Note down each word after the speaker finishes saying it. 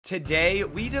Today,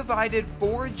 we divided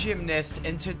 4 gymnasts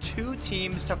into 2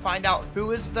 teams to find out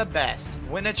who is the best.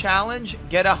 Win a challenge,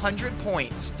 get 100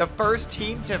 points. The first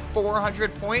team to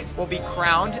 400 points will be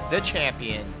crowned the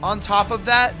champion. On top of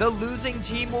that, the losing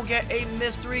team will get a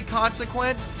mystery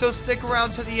consequence, so stick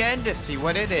around to the end to see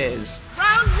what it is.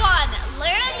 Round 1,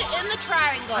 land in the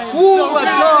triangle. Ooh, let's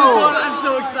go! I'm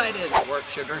so excited. Work,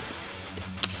 sugar.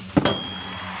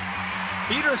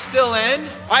 Peter's still in.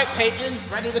 All right, Payton,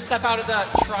 ready to step out of the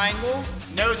triangle?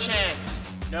 No chance.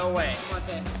 No way.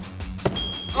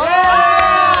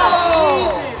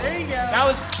 Oh! There you go. That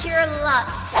was Pure luck.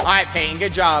 all right, Payne.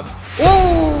 Good job. Ooh!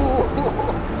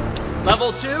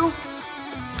 Level 2.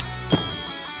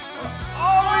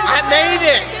 I made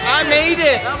it. I made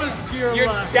it. That was pure You're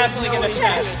luck. definitely There's gonna no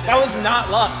catch. way. That was not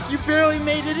luck. You barely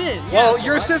made it in. Well, Yeah.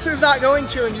 your sister's not going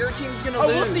to, and your team's gonna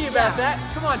lose. We'll see about that.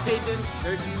 Come on, Payton.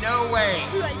 There's no way.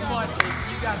 Come on, Payton.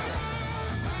 You got this.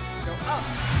 Go up.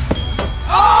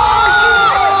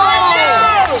 Oh!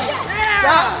 Yeah!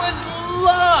 That was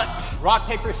luck. Rock,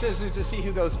 paper, scissors to see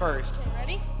who goes first. Okay,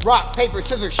 ready? Rock, paper,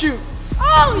 scissors, shoot.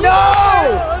 Oh,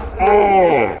 No!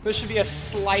 Oh! This should be a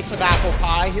slice of apple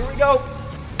pie. Here we go.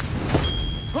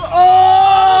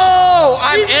 Oh!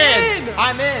 I'm He's in. in.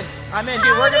 I'm in. I'm in,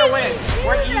 dude. We're gonna win.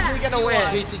 We're easily gonna win.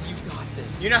 Payton, you got this.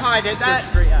 You know how I did Let's go that?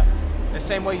 straight up. The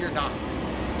same way you're not.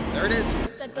 There it is.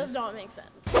 That does not make sense.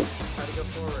 Try to go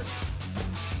forward.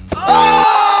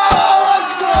 Oh!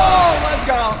 Let's go! Let's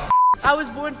go. I was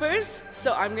born first,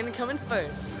 so I'm gonna come in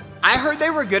first. I heard they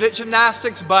were good at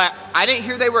gymnastics, but I didn't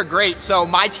hear they were great, so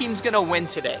my team's gonna win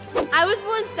today. I was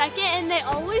born second, and they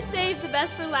always save the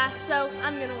best for last, so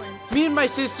I'm gonna win. Me and my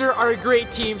sister are a great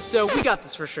team, so we got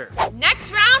this for sure. Next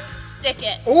round, stick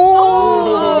it.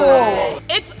 Oh!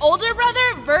 It's older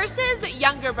brother versus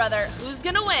younger brother. Who's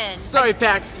gonna win? Sorry,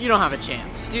 Pax, you don't have a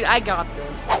chance. Dude, I got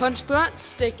this. Punch front,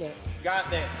 stick it. Got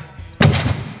this.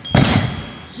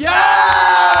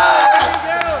 Yeah!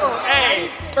 Hey,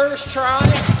 first try.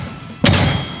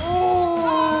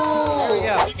 There we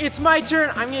go. It's my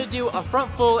turn. I'm gonna do a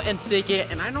front full and stick it,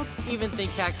 and I don't even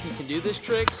think Paxton can do this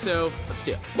trick, so let's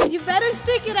do it. You better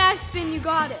stick it, Ashton. You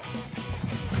got it.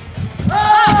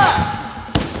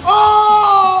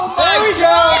 Oh my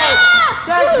God!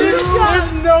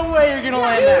 There's no way you're gonna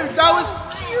land that. Dude, that was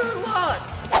pure luck.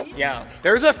 Yeah,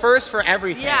 there's a first for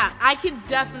everything. Yeah, I can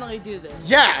definitely do this.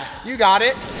 Yeah, you got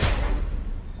it.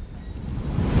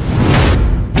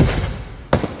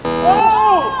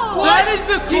 Oh! That is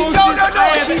the closest No, no, no,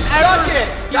 I have he ever. stuck it.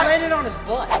 He landed on his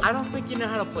butt. I don't think you know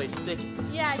how to play sticky.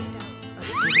 Yeah, you know.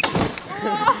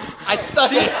 I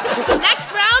stuck it.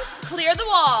 Next round, clear the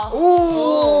wall.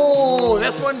 Ooh,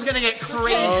 this one's gonna get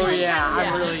crazy. Oh yeah,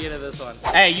 I'm really into this one.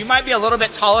 Hey, you might be a little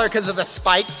bit taller because of the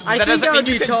spikes. I that think doesn't I would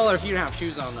mean you be can- taller if you didn't have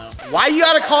shoes on though. Why you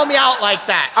gotta call me out like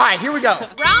that? All right, here we go.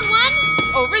 Round 1,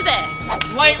 over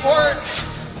this. Light work.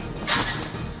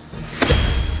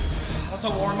 That's a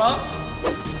warm up.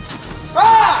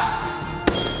 Ah!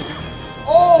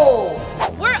 Oh!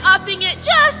 We're upping it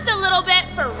just a little bit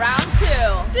for round 2.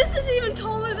 This is even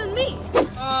taller than me.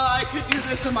 I could do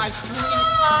this in my sleep.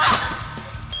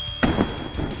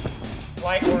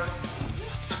 Light work.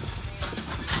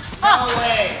 No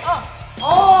way.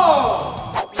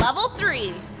 Oh! Level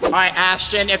 3. All right,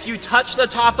 Ashton, if you touch the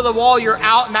top of the wall, you're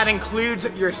out, and that includes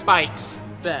your spikes.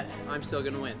 Bet I'm still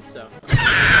gonna win. So.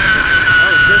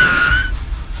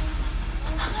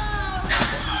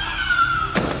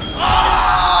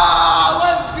 Oh,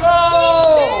 let's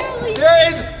go!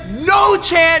 There is no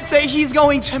chance that he's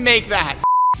going to make that.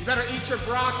 You better eat your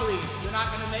broccoli. You're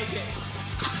not gonna make it.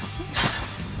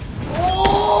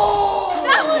 Oh!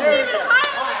 That was even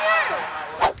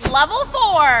higher than yours. Level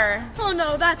 4. Oh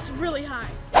no, that's really high.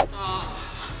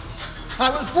 I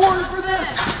was born for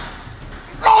this.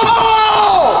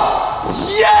 Oh!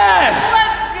 Yes!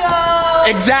 Let's go!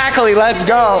 Exactly, let's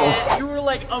go. You were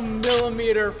like a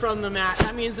millimeter from the mat.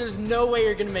 That means there's no way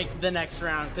you're gonna make the next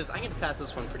round because I can pass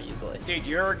this one pretty easily. Dude,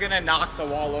 you're gonna knock the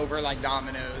wall over like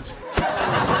dominoes.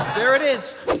 There it is.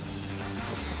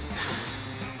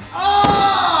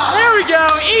 Oh! There we go,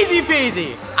 easy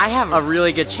peasy. I have a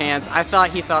really good chance. I thought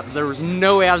he thought there was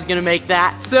no way I was gonna make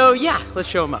that. So yeah, let's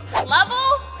show him up.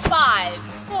 Level 5.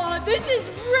 Oh, this is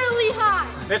really high.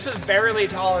 This is barely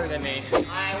taller than me. All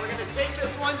right, we're gonna take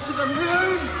this one to the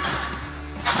moon.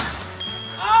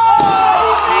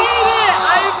 Oh, he made it!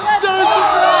 I'm so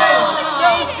surprised.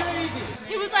 That was crazy.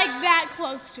 It was like that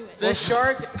close to it. The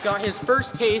shark got his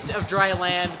first taste of dry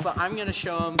land, but I'm gonna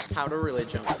show him how to really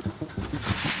jump.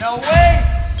 No way!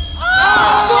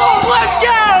 Oh, let's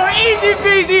go! Easy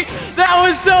peasy! That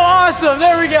was so awesome!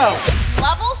 There we go!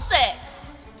 Level 6.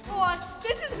 Oh,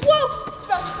 this is, whoa, it's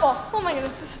about to fall. Oh my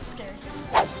goodness, this is scary.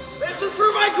 This is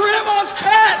for my grandma's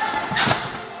cat!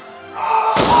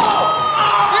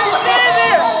 We did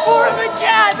it! For the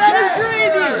cat! That is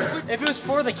crazy! If it was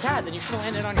for the cat, then you should have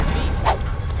landed on your feet.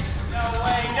 No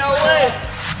way, no way!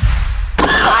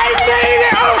 I made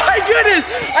it! Oh my goodness!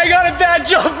 I got a bad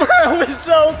jumper. I was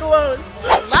so close.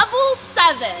 Level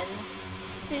 7.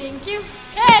 Thank you.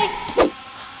 Okay.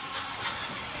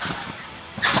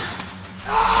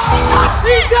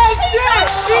 He touched it!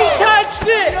 He touched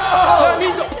it! That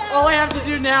means all I have to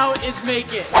do now is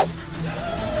make it.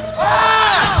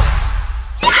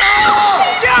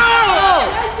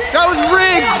 That was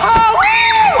rigged!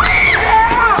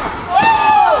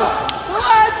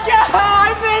 Let's go!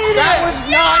 I made it! That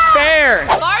was not fair!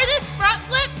 Farthest front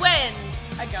flip wins.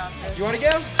 I got this. You want to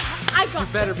go? I You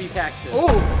got better be Paxton.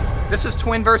 Ooh, this is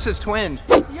twin versus twin.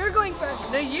 You're going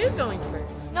first. No, you going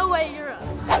first. No way, you're up.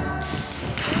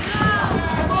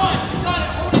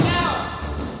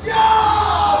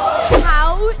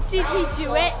 How did he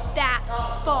do it that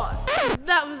far?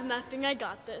 That was nothing. I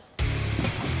got this.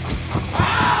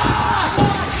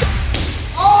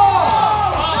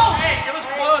 Hey, it was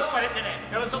close, but it didn't.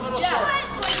 It was a little short.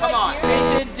 Come on.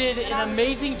 Payne did an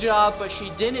amazing job, but she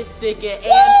didn't stick it, and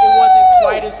it wasn't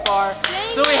quite as far.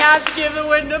 So we have to give the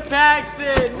win to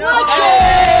Paxton. No.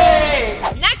 Hey!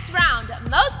 Next round,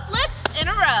 most flips in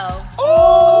a row.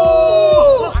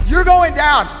 Oh! You're going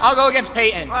down. I'll go against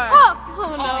Payton.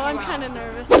 Oh no, I'm kind of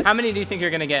nervous. How many do you think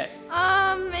you're gonna get?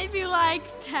 Maybe like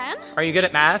 10? Are you good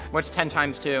at math? What's 10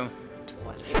 times 2?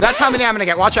 20. That's how many I'm gonna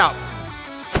get. Watch out.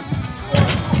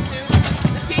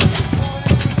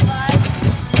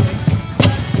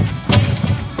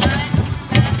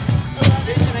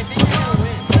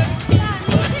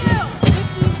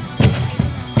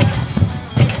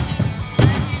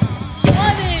 20!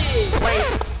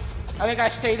 I think I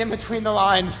stayed in between the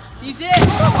lines. You did.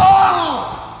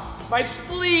 Oh! My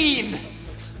spleen!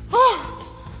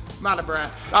 I'm out of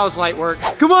breath. That was light work.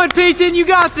 Come on, Payton, you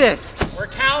got this. We're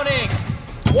counting.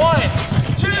 1,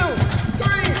 2, 3,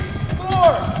 4,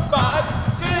 5,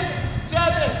 6,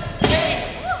 7,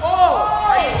 8. Oh!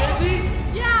 Are you busy?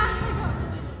 Yeah.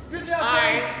 Good job,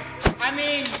 Alright. I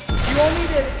mean, you only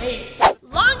did 8.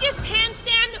 Longest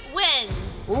handstand wins.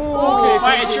 Ooh,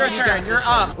 alright, it's your turn. You're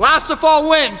up. Last of all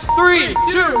wins. 3, 2,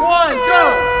 1,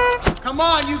 go! Come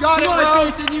on, you got it, Come on,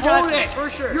 bro. Payton, you got Hold this, it. for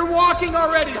sure. You're walking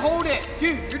already. Hold it.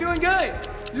 Dude, you're doing good.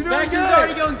 You're doing Paxton's good.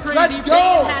 already going crazy. Let's go.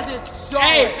 Payton has it solid.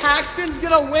 Hey, Paxton's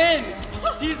gonna win.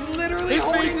 He's literally His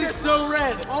holding face is this. so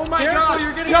red. Oh my Careful, God.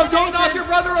 you're gonna Yo, hit don't knock Payton. your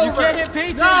brother over. You can't hit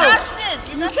Payton. No.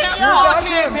 Ashton, You can't You're block not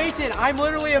hitting him. Payton. I'm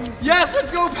literally a... Yes, let's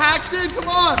go, Paxton. Come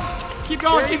on. Keep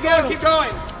going, There keep you going, go. keep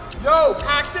going. Yo,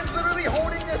 Paxton's literally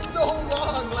holding this so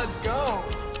long. Let's go.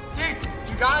 Dude,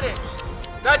 you got it.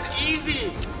 That's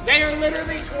easy. They are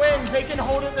literally twins. They can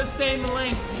hold it the same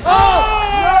length. Oh!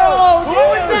 No! What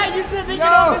was that? You said they could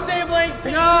hold the same length.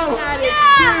 Payton had it.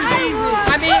 Yeah, Dude, easy.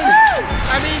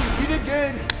 I mean, you did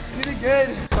good. You did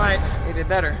good. But you did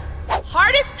better.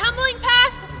 Hardest tumbling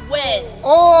pass wins. Oh!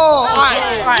 All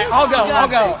right, I'll go, You I'll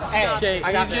got go. this. Hey, Okay,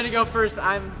 I got he's this. gonna go first.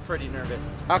 I'm pretty nervous.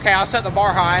 Okay, I'll set the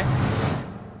bar high.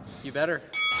 You better.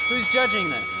 Who's judging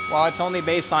this? Well, it's only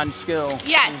based on skill.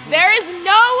 Yes, there is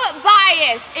no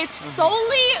bias. It's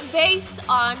solely based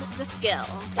on the skill.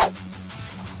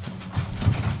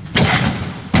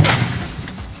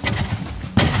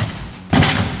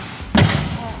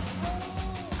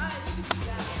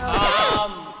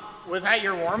 Was that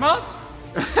your warm-up?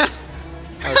 That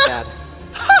was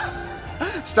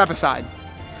bad. Step aside.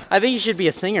 I think you should be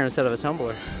a singer instead of a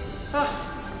tumbler.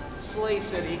 Slay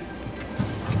City.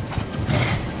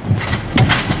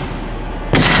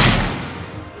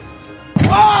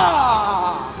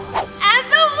 Ah! And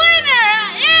the winner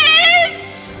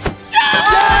is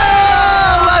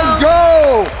Yeah! Let's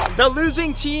go! The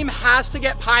losing team has to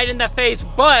get pied in the face,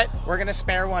 but we're gonna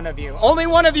spare one of you. Only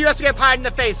one of you has to get pied in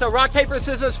the face. So rock, paper,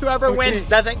 scissors, whoever wins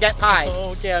doesn't get pied.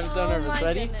 Okay, I'm so nervous. my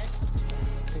Ready? goodness.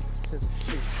 Scissors,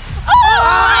 shoot.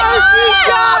 Oh, she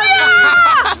got it!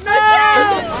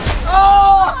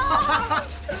 Oh!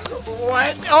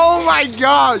 What? Oh my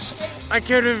gosh! I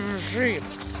can't even see.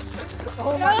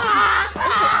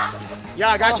 Yeah,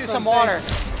 I got you some water.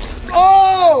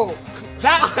 Oh!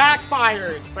 That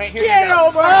backfired. Right here. Get you go.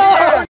 over here!